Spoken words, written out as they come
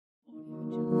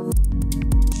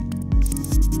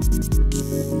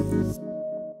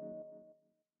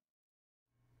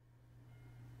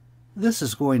This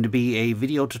is going to be a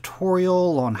video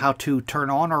tutorial on how to turn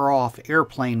on or off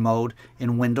airplane mode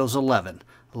in Windows 11.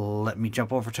 Let me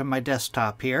jump over to my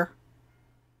desktop here.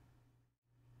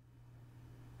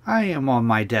 I am on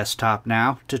my desktop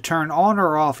now. To turn on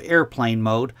or off airplane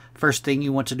mode, first thing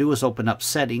you want to do is open up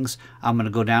Settings. I'm going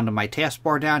to go down to my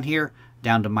taskbar down here,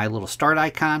 down to my little start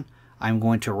icon. I'm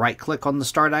going to right click on the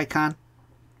start icon.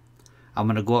 I'm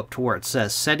going to go up to where it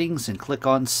says Settings and click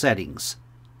on Settings.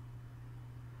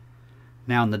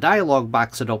 Now in the dialog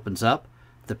box that opens up,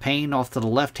 the pane off to the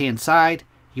left hand side,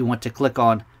 you want to click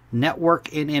on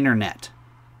Network and Internet.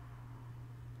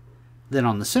 Then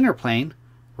on the center pane,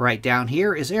 right down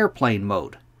here is airplane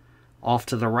mode. Off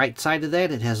to the right side of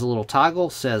that, it has a little toggle,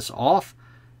 says off.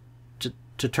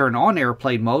 To turn on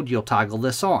airplane mode, you'll toggle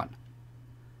this on.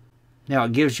 Now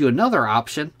it gives you another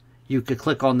option. You could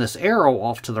click on this arrow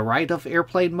off to the right of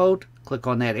airplane mode. Click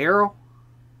on that arrow.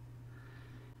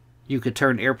 You could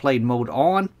turn airplane mode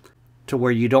on to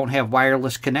where you don't have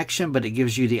wireless connection, but it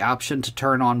gives you the option to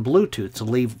turn on Bluetooth, to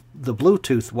leave the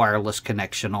Bluetooth wireless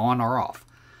connection on or off.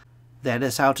 That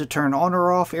is how to turn on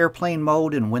or off airplane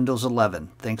mode in Windows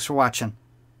 11. Thanks for watching.